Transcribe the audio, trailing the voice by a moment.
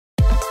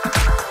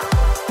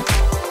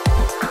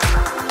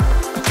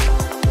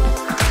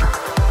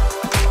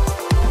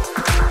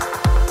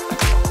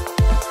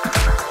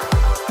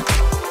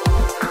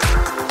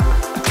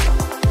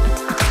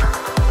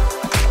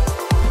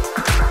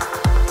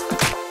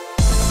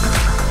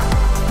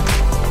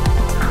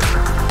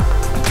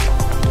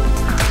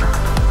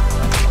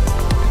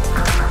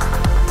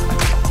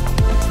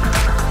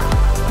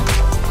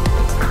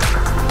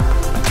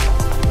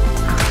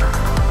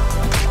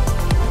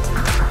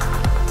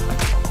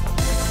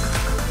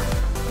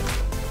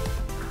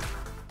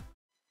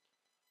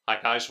Hi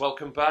guys,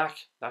 welcome back.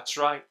 That's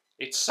right,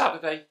 it's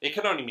Saturday. It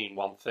can only mean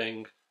one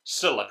thing: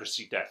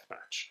 Celebrity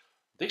Deathmatch.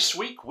 This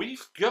week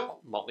we've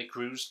got Motley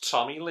Crue's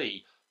Tommy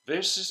Lee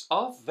versus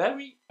our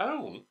very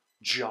own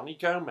Johnny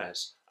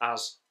Gomez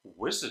as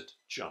Wizard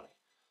Johnny.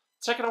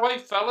 Take it away,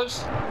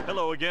 fellas.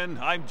 Hello again,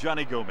 I'm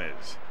Johnny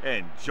Gomez,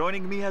 and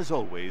joining me as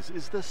always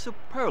is the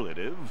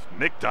superlative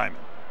Nick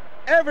Diamond.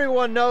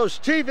 Everyone knows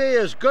TV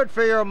is good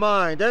for your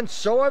mind, and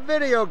so are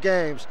video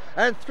games.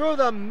 And through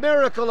the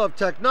miracle of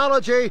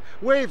technology,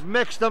 we've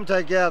mixed them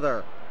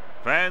together.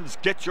 Fans,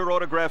 get your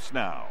autographs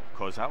now,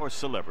 cause our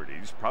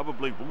celebrities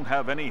probably won't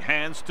have any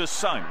hands to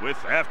sign with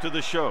after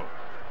the show.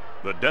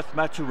 The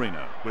Deathmatch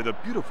Arena, where the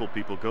beautiful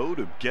people go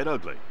to get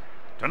ugly.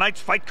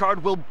 Tonight's fight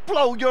card will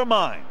blow your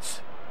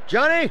minds.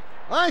 Johnny,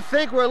 I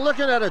think we're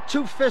looking at a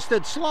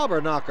two-fisted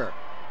slobber knocker.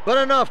 But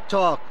enough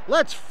talk.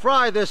 Let's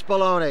fry this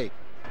bologna.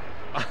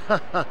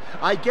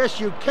 I guess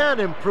you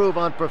can improve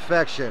on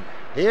perfection.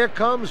 Here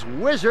comes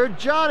Wizard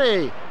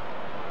Johnny.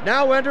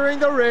 Now entering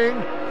the ring,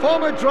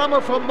 former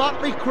drummer from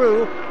Motley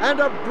Crue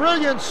and a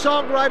brilliant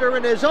songwriter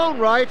in his own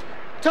right,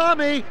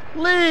 Tommy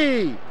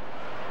Lee.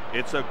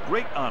 It's a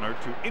great honor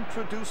to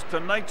introduce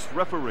tonight's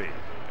referee.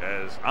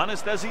 As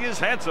honest as he is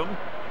handsome,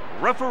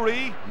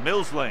 Referee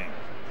Mills Lane.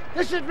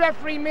 This is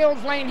Referee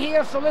Mills Lane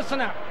here, so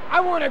listen up. I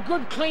want a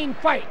good, clean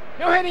fight.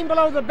 No hitting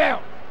below the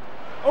belt.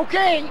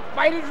 Okay,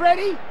 fighters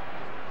ready?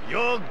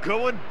 You're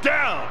going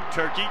down,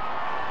 Turkey.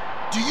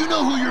 Do you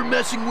know who you're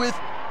messing with?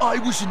 I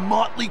was in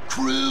Motley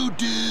Crue,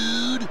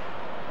 dude.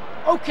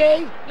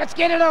 Okay, let's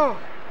get it on.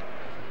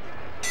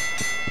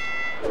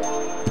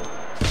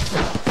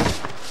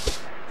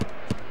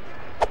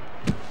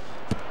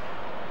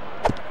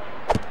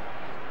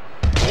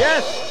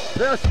 Yes,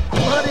 this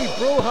bloody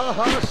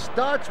brouhaha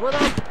starts with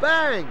a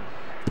bang.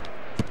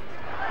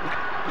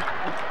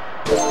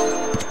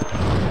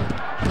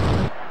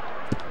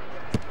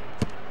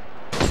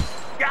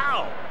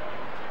 Ow!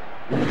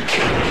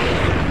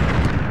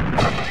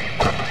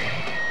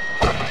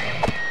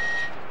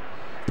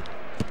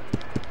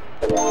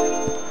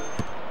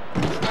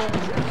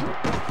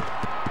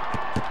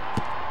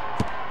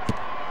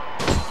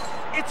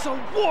 It's a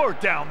war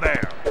down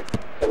there!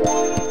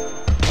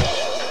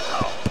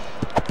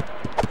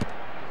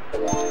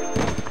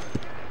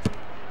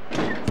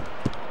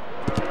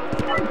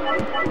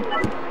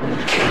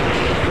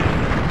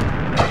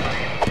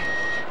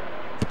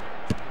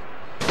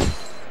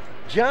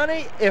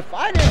 Johnny, if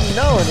I didn't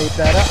know any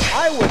better,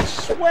 I would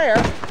swear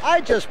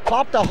I just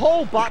popped a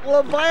whole bottle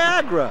of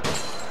Viagra.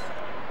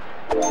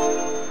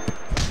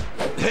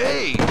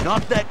 Hey,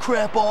 knock that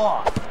crap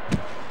off.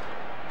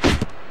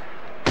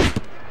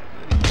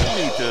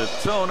 You need to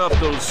tone up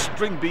those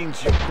string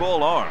beans you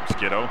call arms,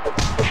 kiddo.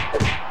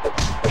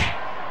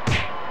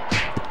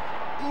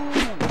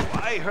 Ooh,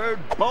 I heard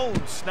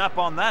bones snap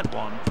on that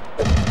one.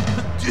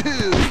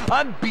 Dude,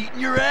 I'm beating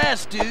your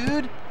ass,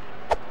 dude.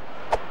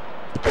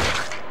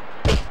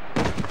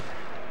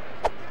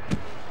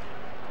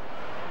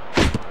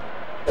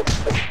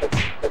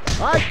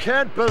 I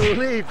can't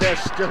believe they're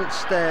still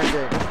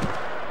standing.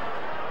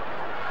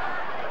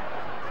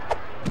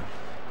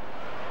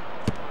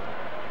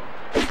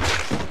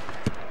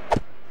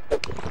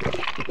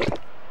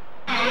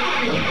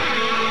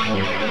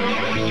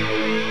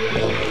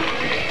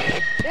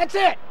 That's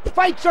it.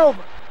 Fight's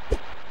over.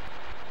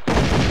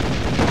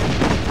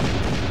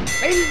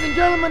 Ladies and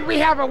gentlemen, we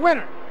have a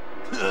winner.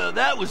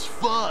 That was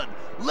fun.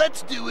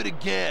 Let's do it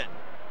again.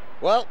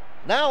 Well,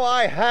 now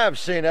I have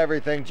seen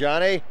everything,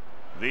 Johnny.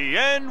 The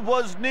end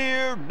was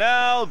near,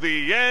 now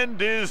the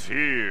end is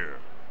here.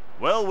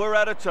 Well, we're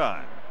out of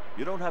time.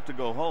 You don't have to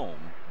go home,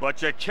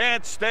 but you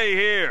can't stay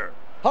here.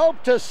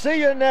 Hope to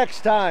see you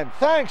next time.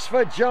 Thanks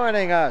for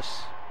joining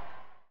us.